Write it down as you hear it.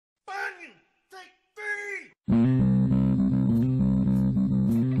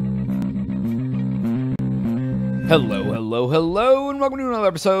Hello, and welcome to another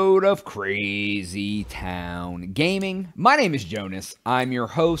episode of Crazy Town Gaming. My name is Jonas. I'm your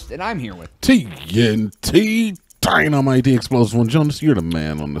host, and I'm here with TNT Dinomight, the explosive one. Jonas, you're the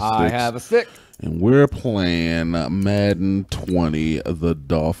man on the sticks. I have a stick. And we're playing Madden 20, the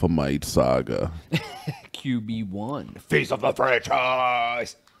Dinomight Saga. QB1, face of the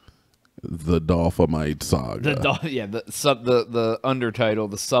franchise. The Dinomight Saga. The undertitle,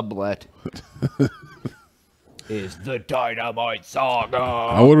 the sublet is the Dynamite Saga.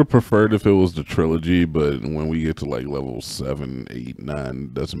 I would have preferred if it was the trilogy, but when we get to like level 7, 8, 9,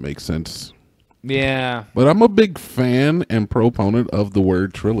 it doesn't make sense. Yeah. But I'm a big fan and proponent of the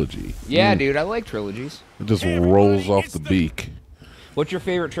word trilogy. Yeah, dude, I like trilogies. It just rolls off the beak. What's your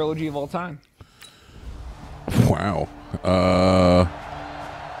favorite trilogy of all time? Wow. I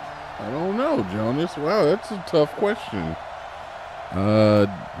don't know, Jonas. Wow, that's a tough question.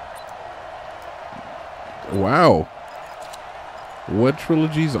 Wow. What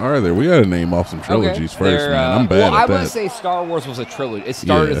trilogies are there? We gotta name off some trilogies first, man. I'm bad at that. I would say Star Wars was a trilogy. It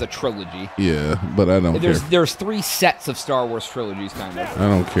started as a trilogy. Yeah, but I don't care. There's 3 sets of Star Wars trilogies, kind of. I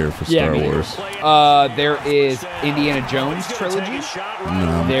don't care for Star Wars. There is Indiana Jones trilogy.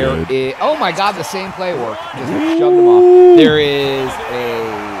 No, there is. Oh my God, the same play work. Just shoved them off. There is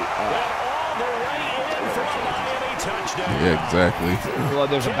a. Yeah, exactly. Well,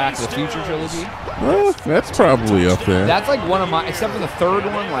 there's a Back to the Future trilogy. That's probably up there. That's like one of my, except for the third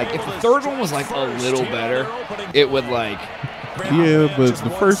one. Like, if the third one was like a little better, it would like. Yeah, but the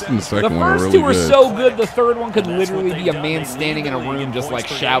first and the second one are really good. The first 2 are so good. The third one could literally be a man standing in a room just like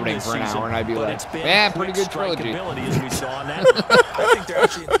shouting for an hour, and I'd be like, "Man, pretty good trilogy."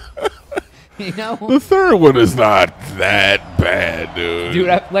 You know? The third one is not that bad, dude. Dude,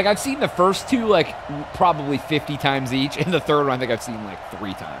 I've seen the first 2 like probably 50 times each, and the third one I think I've seen like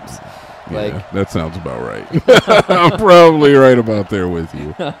 3 times. Yeah, that sounds about right. I'm probably right about there with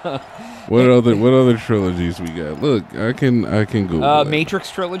you. What other trilogies we got? Look, I can Google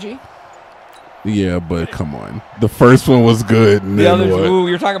Matrix trilogy. Yeah, but come on. The first one was good. And then what? Ooh,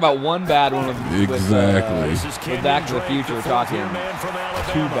 you're talking about one bad one. Exactly. With Back to the Future, we're talking 2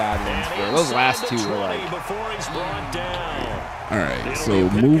 bad ones. Those last 2 were like. All right, so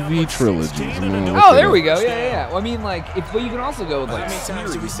movie trilogies. Oh, there we go. Yeah. Well, I mean, like, but you can also go with like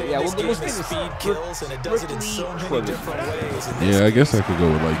series. Yeah, we'll stick with trilogy. Yeah, I guess I could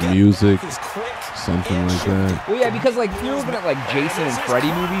go with like music, something like that. Well, yeah, because like you're looking at like Jason and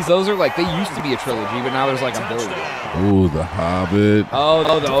Freddy movies. Those are like, they used to be a trilogy, but now there's like a billion. Ooh, The Hobbit.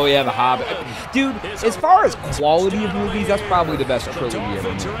 Oh yeah, The Hobbit. Dude, as far as quality of movies, that's probably the best trilogy ever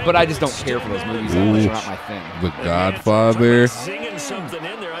made. But I just don't care for those movies. They're not my thing. The Godfather.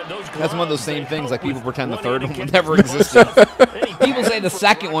 That's one of those same things, like people pretend the third one never existed. People say the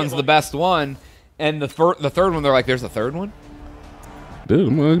second one's the best one, and the third one, they're like, there's a third one? Dude,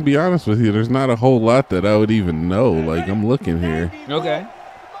 I'm going to be honest with you. There's not a whole lot that I would even know. Like, I'm looking here. Okay.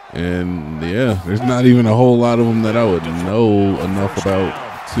 And, yeah, there's not even a whole lot of them that I would know enough about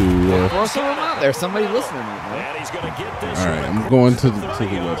to... Throw some of them out there. Somebody listening to me. All right, I'm going to the website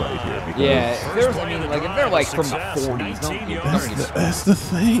here. Because yeah, if they're like from the 40s, don't that's the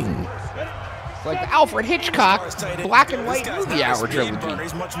thing. Like the Alfred Hitchcock black and white movie hour trilogy.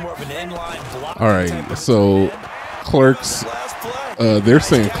 All right, so Clerks, they're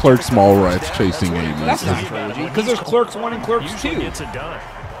saying Clerks, Mallrats, Chasing Amy. That's not a trilogy, because there's Clerks 1 and Clerks 2.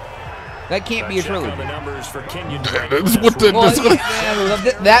 That can't be a trilogy.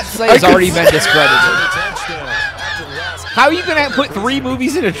 That site has already been discredited. How are you going to put 3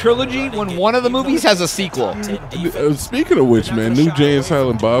 movies in a trilogy when one of the movies has a sequel? Speaking of which, man, new Jay and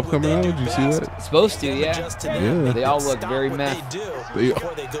Silent Bob coming out. Did you see that? It's supposed to, yeah. Yeah. They all look very meth.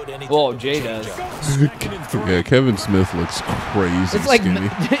 Well, Jay does. Yeah, Kevin Smith looks crazy skinny.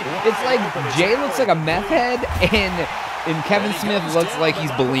 It's like Jay looks like a meth head, and Kevin Smith looks like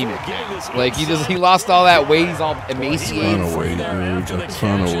he's bulimic. Like he lost all that weight. He's all emaciated. A ton of weight, dude. A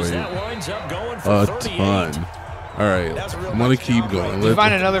ton of weight. A ton. All right, I'm gonna keep going. Let's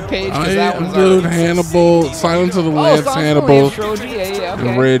find another page. Dude, Hannibal, Silence of the Lambs, Hannibal,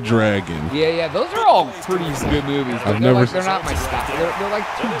 and Red Dragon. Yeah, those are all pretty good movies. They're not my style. They're like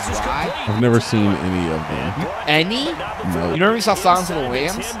too dry. I've never seen any of them. Any? No. You never saw Silence of the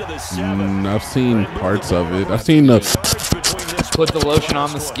Lambs? I've seen parts of it. I've seen the. Put the lotion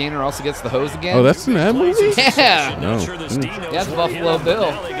on the skin, or else it gets the hose again. Oh, that's in that movie? Yeah. No. That's Buffalo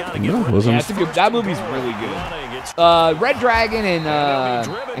Bill. No, wasn't. Yeah, that movie's really good. Red Dragon and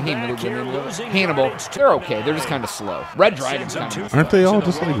Hannibal, they're okay. They're just kind of slow. Red Dragon's kind of Aren't they all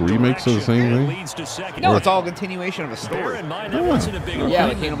just like remakes of the same thing? No, it's all a continuation of a story. Yeah,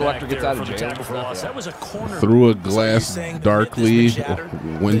 like Hannibal Lecter gets out of jail and stuff. Through a Glass Darkly,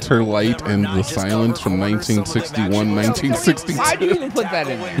 Winter Light, and The Silence from 1961, 1962. Why do you even put that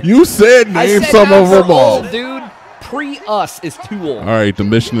in there? You said name some of them all. Dude, pre-us is too old. All right, the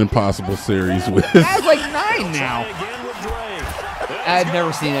Mission Impossible series with. That's like 9 now. I've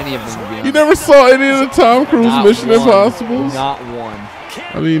never seen any of them. You never saw any of the Tom Cruise Mission Impossibles? Not one.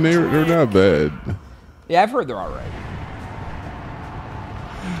 I mean, they're not bad. Yeah, I've heard they're all right.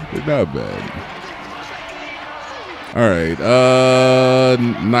 They're not bad. All right,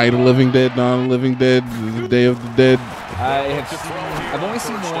 Night of the Living Dead, Dawn of the Living Dead, Day of the Dead. I've only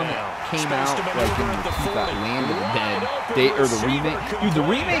seen the one that came out like in that Land of the Dead, or the remake. Dude, the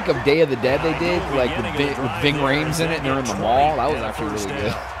remake of Day of the Dead they did, like with Ving Rhames in it, and they're in the mall. That was actually really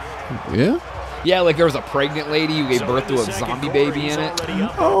good. Yeah. Yeah, like there was a pregnant lady who gave birth to a zombie baby in it.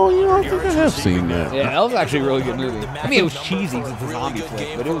 Oh, you know, I think I have seen that. Yeah, that was actually a really good movie. I mean, it was cheesy because it's a zombie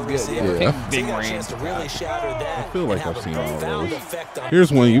flick, but it was good. Yeah. Big Rams. I feel like I've seen all of those.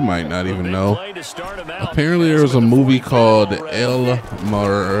 Here's one you might not even know. Apparently, there was a movie called El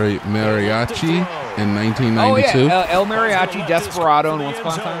Mariachi in 1992. Oh, yeah, El Mariachi, Desperado, and Once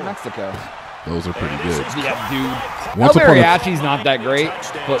Upon a Time in Mexico. Those are pretty good. Yeah, dude. El Mariachi's not that great,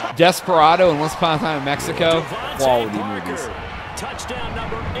 but Desperado and Once Upon a Time in Mexico, quality movies.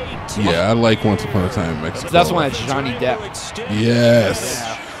 Yeah, I like Once Upon a Time in Mexico. So that's one that's Johnny Depp. Yes.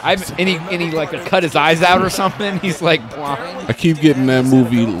 Yeah. And he like cut his eyes out or something. He's like blind. I keep getting that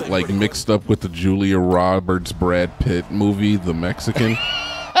movie like mixed up with the Julia Roberts Brad Pitt movie, The Mexican.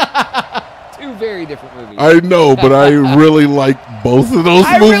 Two very different movies. I know, but I really like both of those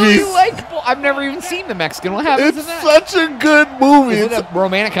movies. Really like. I've never even seen The Mexican. What happens in that? It's such a good movie. Is it a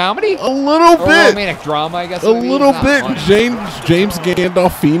romantic comedy? A little bit. Romantic drama, I guess. A little bit. James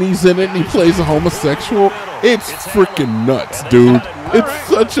Gandolfini's in it, and he plays a homosexual. It's freaking nuts, dude. It's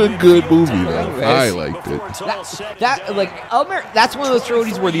such a good movie, though. I liked it. That's one of those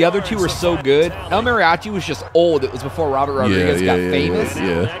trilogies where the other two were so good. El Mariachi was just old. It was before Robert Rodriguez got famous.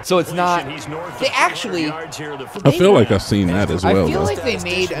 Yeah. So it's not. They actually. I feel like I've seen that as well. I feel like they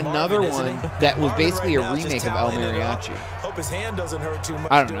made another one that was basically a remake of El Mariachi.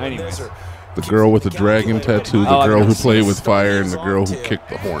 I don't know. Anyways. The girl with the dragon tattoo, the girl who played with fire, and the girl who kicked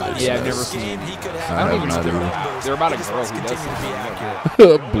the hornets. Yeah, I've never seen it. I have not either. They're about a girl who does something.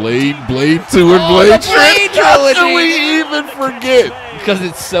 Blade 2, and Blade trilogy. How can we even forget? Because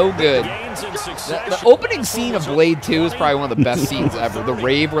it's so good. The opening scene of Blade 2 is probably one of the best scenes ever. The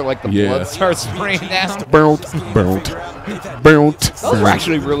rave where like the blood starts spraying down. Those were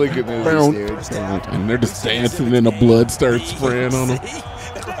actually really good movies, dude. And they're just dancing and the blood starts spraying on them.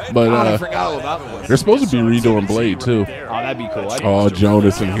 But I forgot all about them. they're supposed to be redoing Blade too. Oh, that'd be cool. Oh,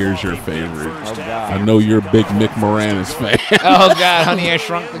 Jonas, and here's your favorite. Oh, God. I know you're a big Mick Moranis fan. Oh God, Honey, I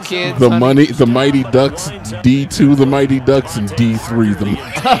Shrunk the Kids. The Mighty Ducks D2, the Mighty Ducks, and D3.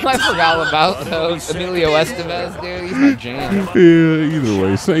 I forgot all about those. Emilio Estevez, dude, he's my jam. Yeah, either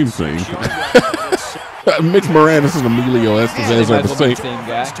way, same thing. Mick Moranis and Emilio Estevez are the same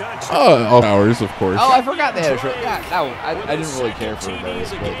guy. All hours, of course. Oh, I forgot they had a show. Yeah, I didn't really care for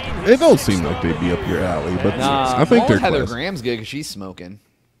those. But they don't seem like they'd be up your alley, but I think they're Heather Graham's good because she's smoking.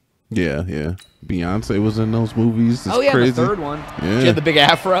 Yeah. Beyonce was in those movies. It's crazy. The third one. Yeah. She had the big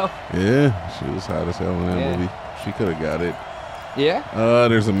afro. Yeah, she was hot as hell in that movie. She could have got it. Yeah.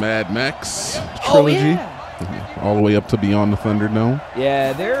 There's a Mad Max trilogy. Oh, yeah. All the way up to Beyond the Thunderdome.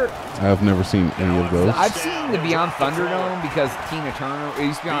 Yeah, I've never seen any of those. I've seen the Beyond Thunderdome because Tina Turner. It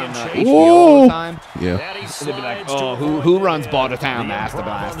used to be on HBO all the time. Yeah. They'd be like, "Oh, who runs Ball to Town, Master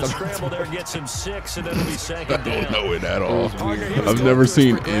Blast?" I don't know it at all. I've never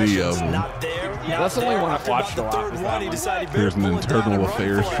seen any of them. That's the only one I've watched a lot. There's an Internal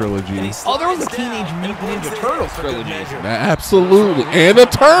Affairs trilogy. Oh, there was a Teenage Mutant Ninja Turtles trilogy. Absolutely, and a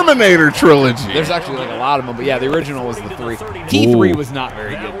Terminator trilogy. There's actually like a lot of them, but yeah, the original was the 3. T3 was not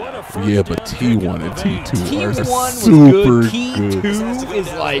very good. Yeah, but T1 and T2 are super good. T2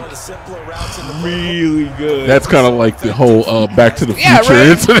 is like really good. That's kind of like the whole Back to the Future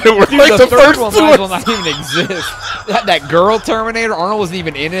incident. Where Dude, like the first one two might as well not even exist. That girl Terminator, Arnold wasn't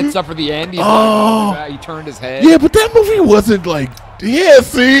even in it except for the end. He turned his head. Yeah, but that movie wasn't like. Yeah,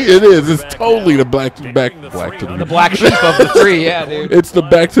 see, it is. It's totally the black sheep of the 3. Yeah, dude. It's the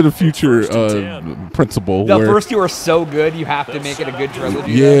Back to the Future principle. The first two are so good, you have to make it a good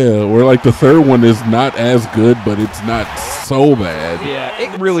trilogy. Yeah, where like the third one is not as good, but it's not so bad. Yeah,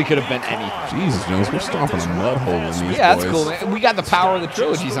 it really could have been anything. Jesus, Jones, we're stomping a mud hole in these Yeah, boys. that's cool, man. We got the power of the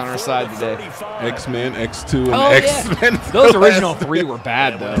trilogies on our side today. X-Men, X2, and X-Men. Yeah. Those original 3 were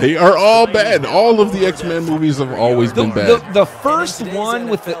bad, though. They are all bad. All of the X-Men movies have always been bad. The first one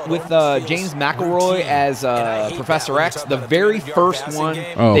with James McElroy as Professor X, the very first one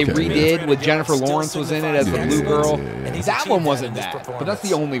they redid with Jennifer Lawrence was in it as the blue girl. That one wasn't bad, but that's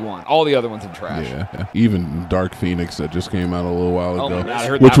the only one. All the other ones are trash. Yeah. Even Dark Phoenix that just came out a little while ago. Oh my God, I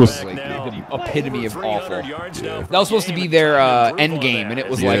heard which that was like the epitome of awful. Yeah. That was supposed to be their end game, and it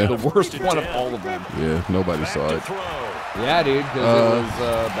was like the worst one of all of them. Yeah, nobody saw it. Yeah, dude, because it was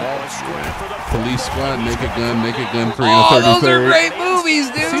bad. Police Squad, Naked Gun 3 Oh, and 33rd. those are great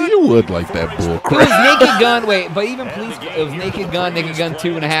movies, dude. See, you would like that bull It crap. was Naked Gun. Wait, but even it was Naked Gun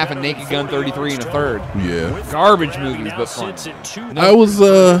 2.5, and Naked Gun 33 and a third. Yeah. Garbage movies, but fun. I was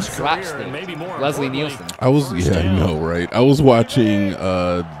Slapstick. Leslie Nielsen. I know, right? I was watching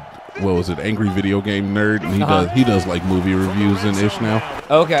what was it, Angry Video Game Nerd, and he does like movie reviews and ish now.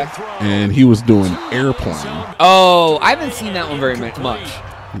 Okay. And he was doing Airplane. Oh, I haven't seen that one very much, but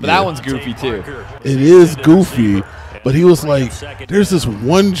that one's goofy too. It is goofy, but he was like, there's this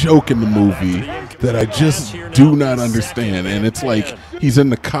one joke in the movie that I just do not understand, and it's like he's in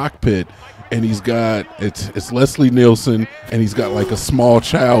the cockpit and he's got it's Leslie Nielsen, and he's got like a small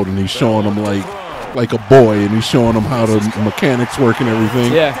child, and he's showing him like a boy, and he's showing him how the mechanics work and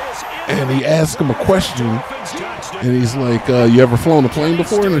everything. Yeah. And he asks him a question, and he's like, you ever flown a plane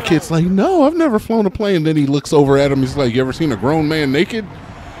before? And the kid's like, no, I've never flown a plane. And then he looks over at him, he's like, you ever seen a grown man naked?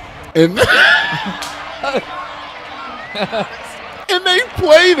 And and they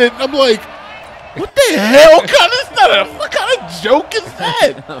played it. I'm like, what the hell what kind of joke is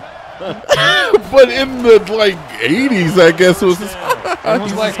that? But in the 80s, I guess it was.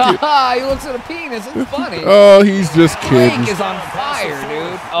 Everyone's like, ha, he looks at a penis. It's funny. Oh, he's just kidding. Frank is on fire,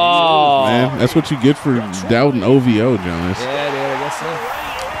 dude. Oh, man, that's what you get for doubting OVO, Jonas. Yeah, dude, I guess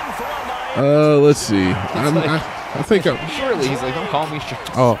so. Let's see. I think surely he's like, don't call me shit.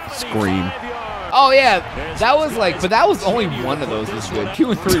 Oh, Scream. Oh yeah, that was but that was only one of those was good.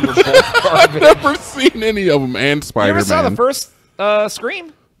 2 and 3 were both garbage. I've never seen any of them. And Spider-Man. You ever saw the first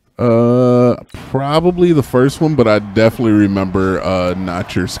Scream? Probably the first one, but I definitely remember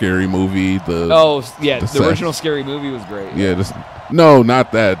Not Your Scary Movie. The original Scary Movie was great. Yeah, no,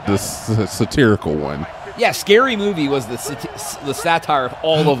 not that. The satirical one. Yeah, Scary Movie was the satire of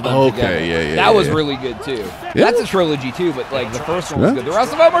all of them together. Yeah. That was really good too. Yeah. That's a trilogy too, but the first one was good. The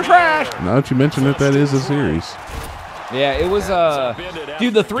rest of them were trash. Now that you mention it, that is a series. Yeah, it was,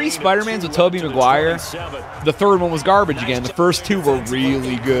 dude, the 3 Spider-Mans with Tobey Maguire, the third one was garbage again. The first 2 were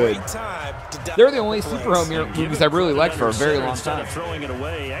really good. They're the only superhero movies I've really liked for a very long time.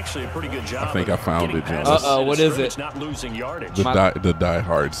 I think I found it, Jonas. Uh-oh, what is it? The Die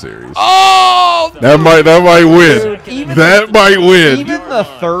Hard series. Oh! That might win. Dude, that might win. Even the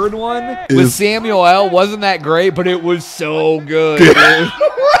third one with Samuel L. wasn't that great, but it was so good, dude. Right?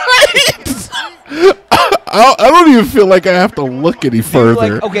 I don't even feel like I have to look any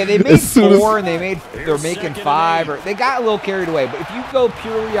further. Okay, they made 4 and they're making 5, or they got a little carried away. But if you go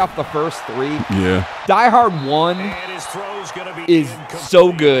purely off the first 3, Die Hard 1 is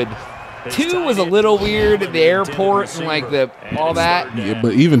so good. 2 was a little weird at the airport and all that. Yeah,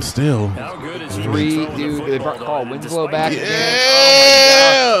 but even still. 3, dude, they brought Carl Winslow back.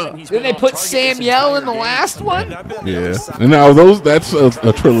 Yeah. Then they put Samuel in the last one. Yeah, and now that's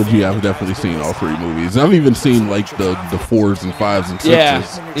a trilogy I've definitely seen all 3 movies. I've even seen the 4s and 5s and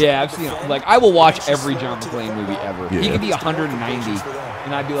 6s. Yeah, I've seen I will watch every John McClane movie ever. Yeah. He could be 190,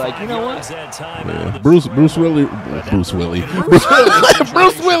 and I'd be like, you know what? Yeah. Bruce Willie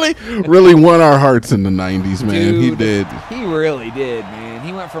really won our hearts in the 90s, man. Dude, he did. He really did, man.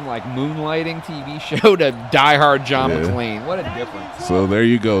 He went from moonlighting TV show to Die Hard John McClane. What a difference. So there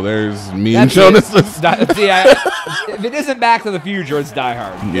you go. There's me and Jonas. If it isn't Back to the Future, it's Die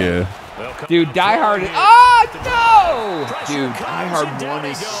Hard. Yeah. Dude, Die Hard. Oh, no! Dude, Die Hard 1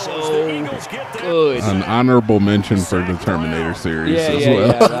 is so good. An honorable mention for the Terminator series as well.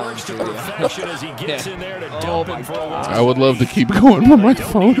 Yeah, that one's too, yeah. Oh, my God. I would love to keep going with my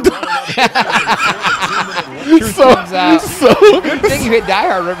phone. Good thing you hit Die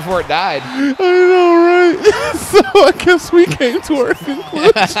Hard right before it died. I know, right? So I guess we came to our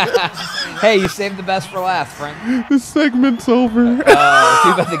conclusion. Hey, you saved the best for last, Frank. This segment's over. Too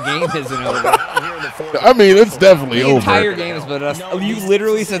you, but the game isn't over. I mean, it's definitely over. The entire game is but us. You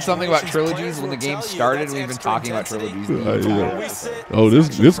literally said something about trilogies when the game started. We've been talking about trilogies. Oh,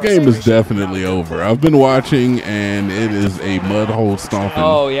 this game is definitely over. I've been watching, and it is a mud hole stomping.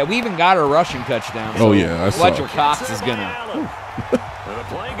 Oh yeah, we even got a rushing touchdown. So oh yeah, I saw. Fletcher Cox is gonna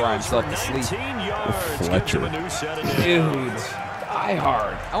cry himself to sleep. Fletcher, dude, Die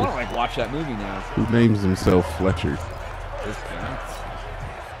Hard. I want to like watch that movie now. Who names himself Fletcher? His parents.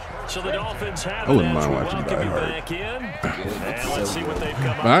 So the Dolphins have I wouldn't mind watching Die Hard. Let's see what they've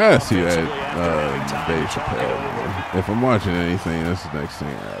come up I gotta see that Dave Chappelle. If I'm watching anything, that's the next thing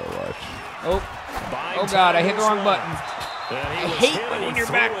I gotta watch. Oh God! I hit the wrong button. I hate when you're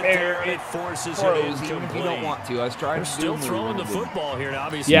back there. It froze, even if you don't want to. I was trying to still throwing the football here.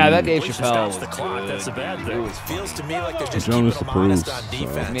 Obviously, yeah, that Dave Chappelle was the clock. That's a bad thing. It feels to me like they're just Jonas keeping them honest approves, on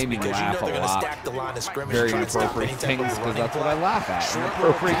defense. It made me laugh a lot. Stack the line of scrimmage Very and try to stop inappropriate any type things of because running that's what I play. laugh at. Short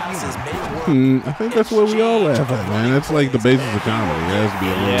Inappropriate passes humor. may work. I think that's what we all laugh at, man. That's like the basis of comedy. It has to be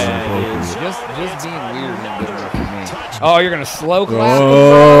a little inappropriate. Just being weird and good enough for me. Oh, you're gonna slow clap?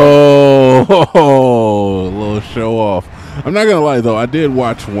 Oh, a little show off. I'm not gonna lie though, I did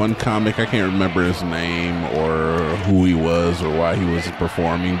watch one comic. I can't remember his name or who he was or why he was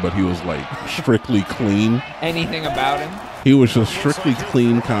performing, but he was like strictly clean. Anything about him? He was just strictly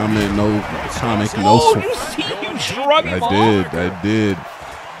clean comic, no. Oh, you see you shrug him off? I did.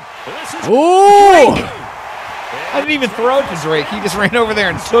 Oh! I didn't even throw it to Drake. He just ran over there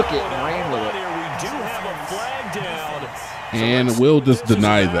and took it and ran with it. And we'll just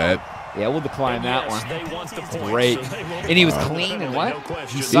deny that. Yeah, we'll decline that one. Great. And he was clean and what?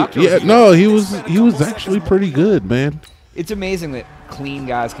 He sucked. Yeah, no, he was actually pretty good, man. It's amazing that clean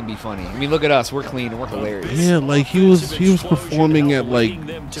guys can be funny. I mean, look at us. We're clean and we're hilarious. Yeah, like he was performing at like,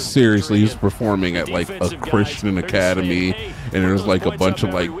 seriously, he was performing at like a Christian academy, and there was like a bunch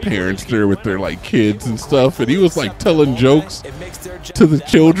of like parents there with their like kids and stuff, and he was like telling jokes to the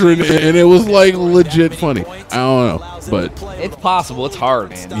children, and it was like legit funny. I don't know, but it's possible. It's hard,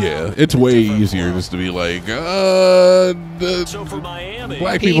 man. Yeah, it's way easier just to be like,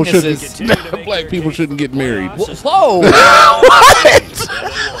 black people shouldn't get married. Whoa! What?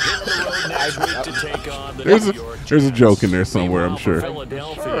 There's a joke in there somewhere, I'm sure.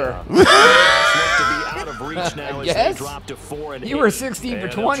 Yes. You were 16 for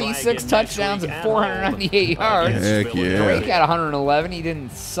 20, 6 touchdowns and 498 yards. Heck yeah. Drake had 111. He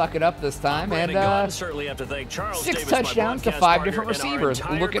didn't suck it up this time. And 6 touchdowns to 5 different receivers.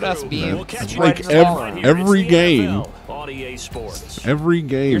 Look at us being like every game. Every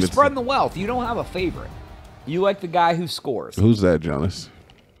game. You're spreading the wealth. You don't have a favorite. You like the guy who scores. Who's that, Jonas?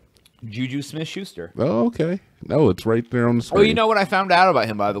 Juju Smith-Schuster. Oh, okay. No, it's right there on the screen. Oh, you know what I found out about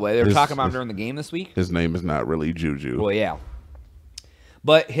him, by the way? They were talking about him during the game this week. His name is not really Juju. Well, yeah.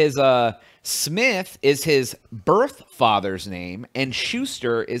 But his Smith is his birth father's name, and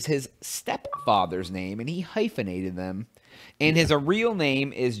Schuster is his stepfather's name, and he hyphenated them. And his real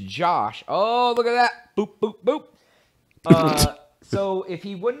name is Josh. Oh, look at that. Boop, boop, boop. So if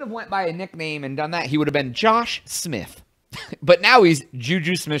he wouldn't have went by a nickname and done that, he would have been Josh Smith. But now he's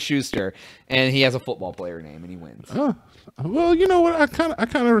Juju Smith-Schuster, and he has a football player name, and he wins. Oh, well, you know what? I kind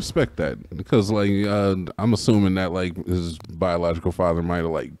of respect that because, like, I'm assuming that like his biological father might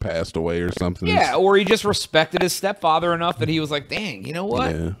have like passed away or something. Yeah, or he just respected his stepfather enough that he was like, "Dang, you know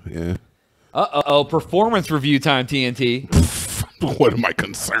what? Yeah. Performance review time, TNT." What, am I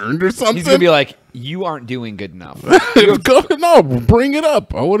concerned or something? He's gonna be like, "You aren't doing good enough." No, bring it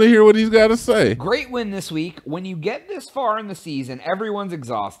up. I want to hear what he's got to say. Great win this week. When you get this far in the season, everyone's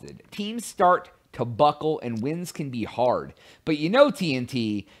exhausted. Teams start to buckle, and wins can be hard. But you know,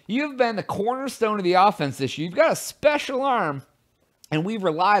 TNT, you've been the cornerstone of the offense this year. You've got a special arm, and we've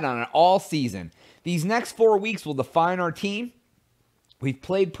relied on it all season. These next 4 weeks will define our team. We've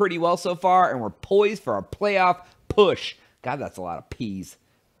played pretty well so far, and we're poised for a playoff push. God, that's a lot of P's.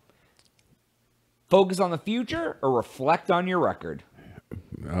 Focus on the future or reflect on your record?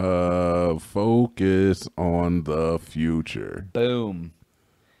 Focus on the future. Boom.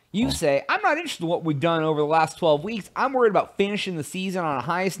 You say, I'm not interested in what we've done over the last 12 weeks. I'm worried about finishing the season on the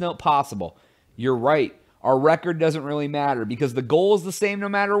highest note possible. You're right. Our record doesn't really matter because the goal is the same no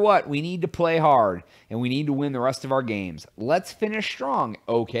matter what. We need to play hard, and we need to win the rest of our games. Let's finish strong,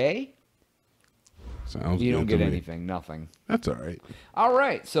 okay? Sounds you good don't get to me. anything, nothing. That's all right. All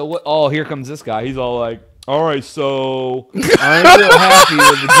right, so what? Oh, here comes this guy. He's all like, all right, so I'm still happy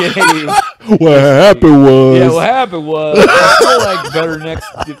with the game. What happened was... Yeah, what happened was I feel like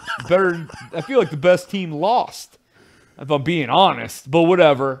I feel like the best team lost, if I'm being honest, but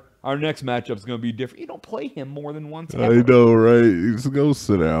whatever. Our next matchup's going to be different. You don't play him more than once ever. I know, right? Just go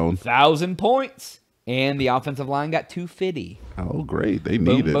sit down. 1,000 points. And the offensive line got 250. Oh, great. They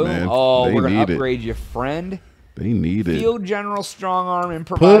Boom, need it, boom. man. Oh, we're going to need upgrade you, friend. They need it. Field general, strong arm,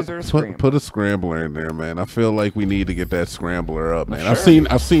 improviser, scrambler. Put a scrambler in there, man. I feel like we need to get that scrambler up, man. Sure.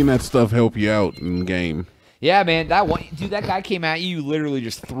 I've seen that stuff help you out in game. Yeah, man. That guy came at you. You literally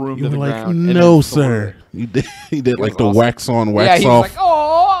just threw him You to were the like, ground. no, sir. He did like the awesome. wax on, wax Yeah, he off. was like,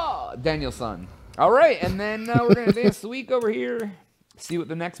 oh, Danielson. All right, and then we're going to advance the week over here. See what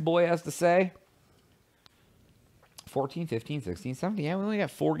the next boy has to say. 14, 15, 16, 17. Yeah, we only got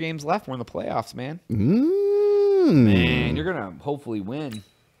 4 games left. We're in the playoffs, man. Man, you're going to hopefully win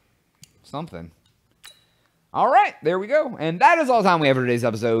something. All right, there we go. And that is all the time we have for today's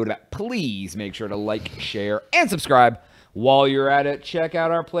episode. Please make sure to like, share, and subscribe. While you're at it, check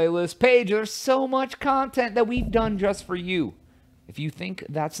out our playlist page. There's so much content that we've done just for you. If you think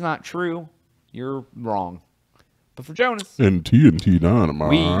that's not true, you're wrong. But for Jonas And TNT Dinomight.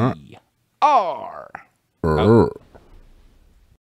 we are...